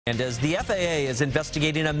And as the FAA is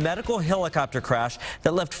investigating a medical helicopter crash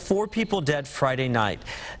that left 4 people dead Friday night.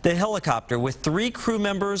 The helicopter, with 3 crew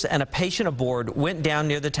members and a patient aboard, went down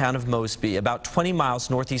near the town of Mosby, about 20 miles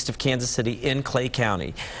northeast of Kansas City in Clay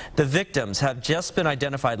County. The victims have just been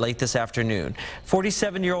identified late this afternoon.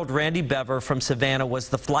 47-year-old Randy Bever from Savannah was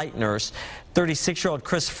the flight nurse. 36-year-old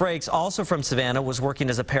Chris Frakes, also from Savannah, was working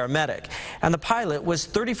as a paramedic. And the pilot was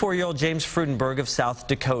 34-year-old James Frudenberg of South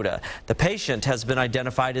Dakota. The patient has been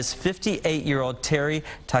identified as 58-year-old Terry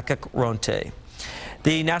Takakronte.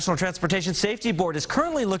 The National Transportation Safety Board is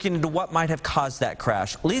currently looking into what might have caused that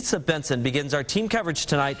crash. Lisa Benson begins our team coverage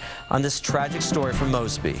tonight on this tragic story from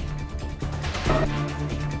Mosby.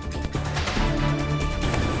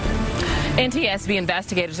 NTSB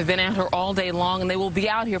investigators have been out here all day long, and they will be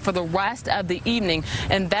out here for the rest of the evening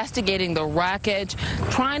investigating the wreckage,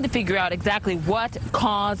 trying to figure out exactly what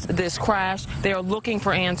caused this crash. They are looking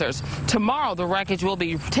for answers. Tomorrow, the wreckage will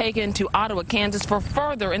be taken to Ottawa, Kansas for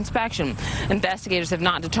further inspection. Investigators have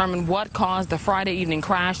not determined what caused the Friday evening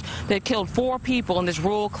crash that killed 4 people in this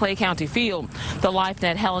rural Clay County field. The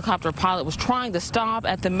LifeNet helicopter pilot was trying to stop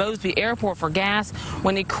at the Mosby airport for gas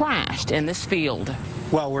when he crashed in this field.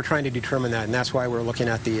 Well, we're trying to determine that, and that's why we're looking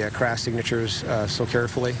at the crash signatures so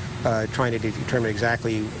carefully, trying to determine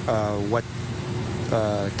exactly what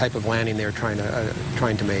type of landing they're trying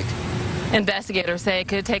to make. Investigators say it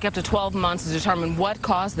could take up to 12 months to determine what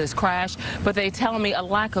caused this crash, but they tell me a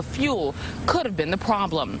lack of fuel could have been the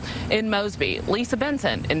problem. In Mosby, Lisa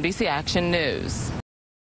Benson, NBC Action News.